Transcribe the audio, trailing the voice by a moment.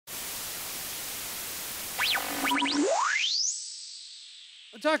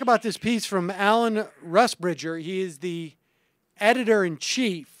talk about this piece from Alan Rusbridger. He is the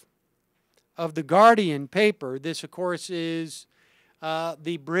editor-in-chief of the Guardian paper. This, of course, is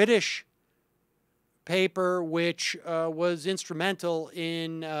the British paper which was instrumental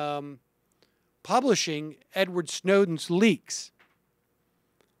in publishing Edward Snowden's leaks.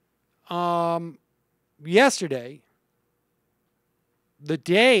 Yesterday, the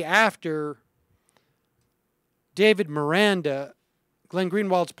day after David Miranda, Glenn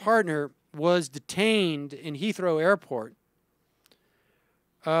Greenwald's partner, was detained in Heathrow Airport,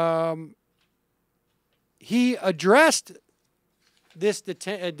 he addressed this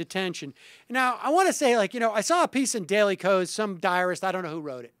detention. Now, I want to say, like, I saw a piece in Daily Kos, some diarist, I don't know who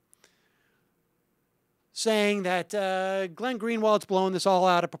wrote it, saying that Glenn Greenwald's blowing this all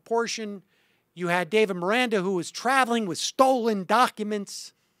out of proportion. You had David Miranda, who was traveling with stolen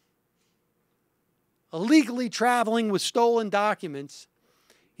documents, illegally traveling with stolen documents.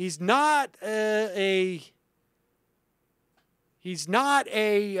 He's not a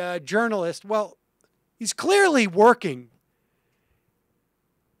journalist. Well, he's clearly working.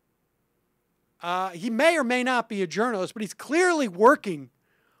 He may or may not be a journalist, but he's clearly working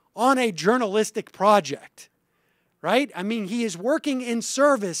on a journalistic project, right? I mean, he is working in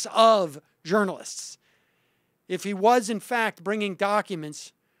service of journalists. If he was, in fact, bringing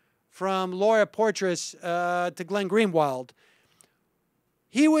documents from Laura Poitras to Glenn Greenwald,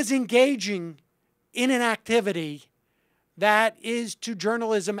 he was engaging in an activity that is to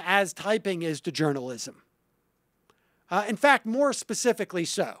journalism as typing is to journalism. In fact, more specifically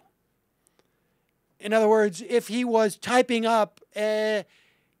so. In other words, if he was typing up Glenn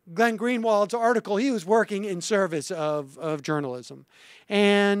Greenwald's article, he was working in service of journalism.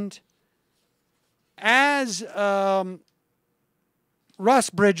 And as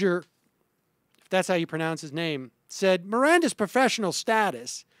Rusbridger, if that's how you pronounce his name, said, Miranda's professional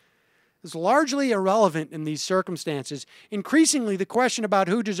status is largely irrelevant in these circumstances. Increasingly, the question about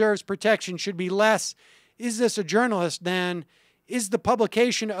who deserves protection should be less, is this a journalist, than is the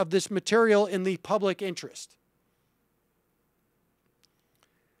publication of this material in the public interest?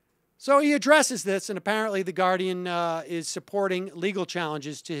 So he addresses this, and apparently the Guardian is supporting legal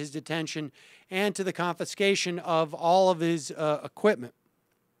challenges to his detention and to the confiscation of all of his equipment.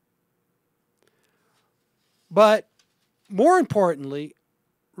 But more importantly,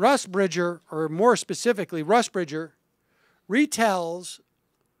 Rusbridger, or more specifically, Rusbridger retells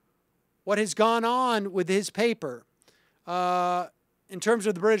what has gone on with his paper in terms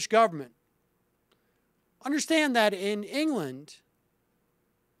of the British government. Understand that in England,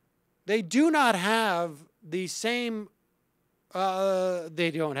 they do not have the same,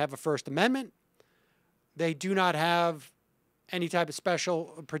 they don't have a First Amendment. They do not have any type of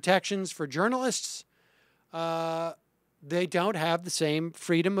special protections for journalists. They don't have the same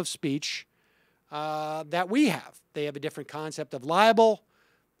freedom of speech that we have. They have a different concept of libel.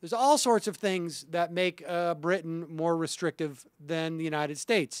 There's all sorts of things that make Britain more restrictive than the United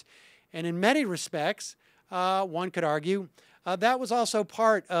States. And in many respects, one could argue, that was also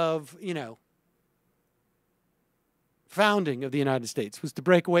part of, founding of the United States, was to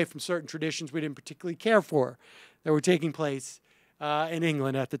break away from certain traditions we didn't particularly care for that were taking place in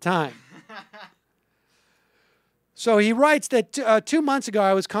England at the time. So he writes that 2 months ago,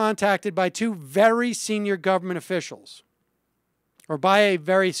 I was contacted by two very senior government officials, or by a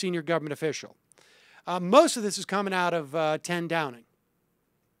very senior government official. Most of this is coming out of 10 Downing.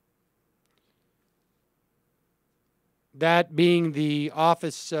 That being the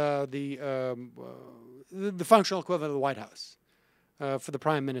office, the functional equivalent of the White House for the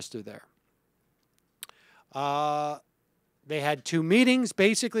Prime Minister there. They had two meetings,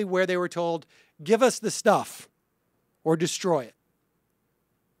 basically, where they were told, give us the stuff or destroy it.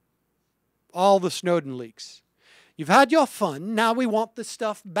 All the Snowden leaks. You've had your fun, now we want the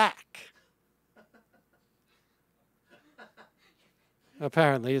stuff back.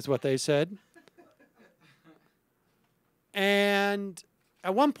 Apparently, is what they said. And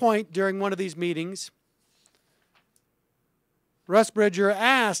at one point during one of these meetings, Rusbridger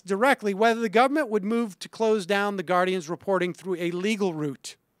asked directly whether the government would move to close down the Guardian's reporting through a legal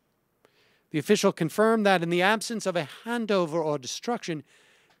route. The official confirmed that in the absence of a handover or destruction,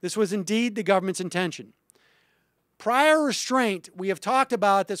 this was indeed the government's intention. Prior restraint, we have talked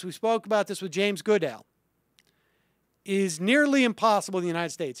about this, we spoke about this with James Goodale, is nearly impossible in the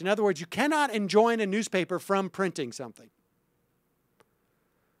United States. In other words, you cannot enjoin a newspaper from printing something.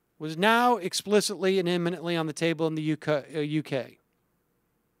 Was now explicitly and imminently on the table in the UK.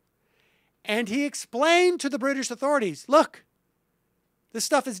 And he explained to the British authorities, look, this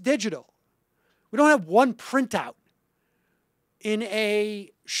stuff is digital. We don't have one printout. in a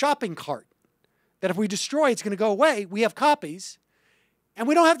shopping cart. That if we destroy, it's going to go away. We have copies, and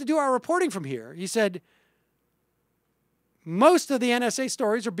we don't have to do our reporting from here. He said, most of the NSA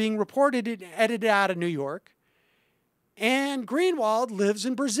stories are being reported and edited out of New York, and Greenwald lives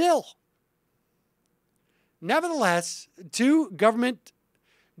in Brazil. Nevertheless, two government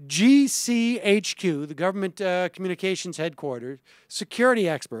GCHQ, the government communications headquarters, security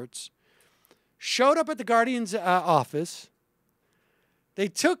experts, showed up at the Guardian's office. They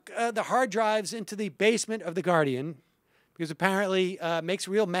took the hard drives into the basement of the Guardian, because apparently it makes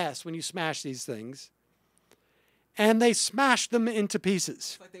a real mess when you smash these things. And they smashed them into pieces.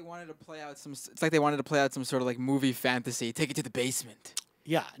 It's like they wanted to play out some. It's like they wanted to play out some sort of like movie fantasy. Take it to the basement.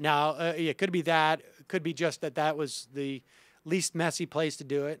 Yeah. Now, it could be that. It could be just that was the least messy place to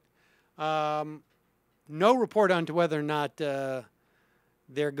do it. No report on to whether or not they're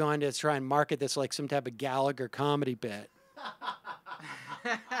going to try and market this like some type of Gallagher comedy bit.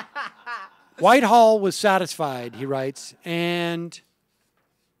 Whitehall was satisfied, he writes, and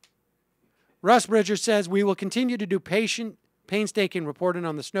Rusbridger says, we will continue to do painstaking reporting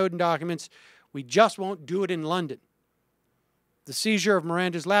on the Snowden documents. We just won't do it in London. The seizure of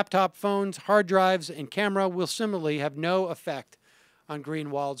Miranda's laptop, phones, hard drives, and camera will similarly have no effect on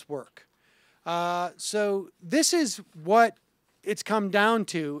Greenwald's work. So this is what it's come down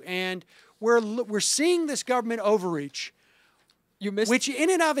to, and we're seeing this government overreach, which in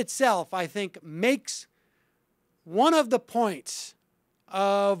and of itself, I think, makes one of the points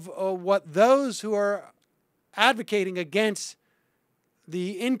of what those who are advocating against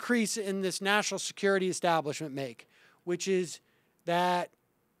the increase in this national security establishment make, which is that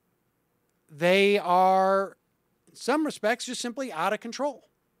they are, in some respects, just simply out of control.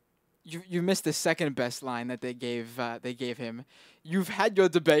 You missed the second best line that they gave him. You've had your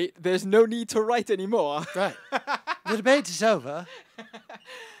debate. There's no need to write anymore. Right. The debate is over.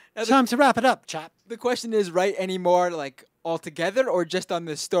 Time to wrap it up, chap. The question is, write any more, like, altogether, or just on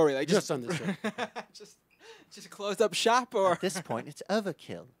this story? Like just on this story. just close up shop, or at this point, it's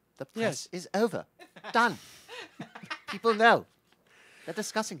overkill. The press is over. Done. People know. They're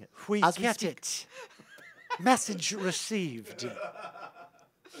discussing it. We get it. Message received. Do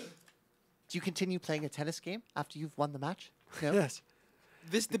you continue playing a tennis game after you've won the match? No? Yes.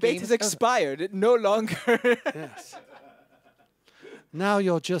 This debate has expired. It no longer. Yes. Now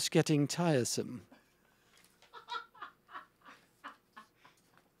you're just getting tiresome.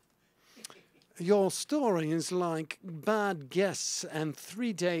 Your story is like bad guests and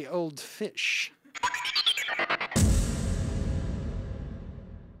 3-day-old fish.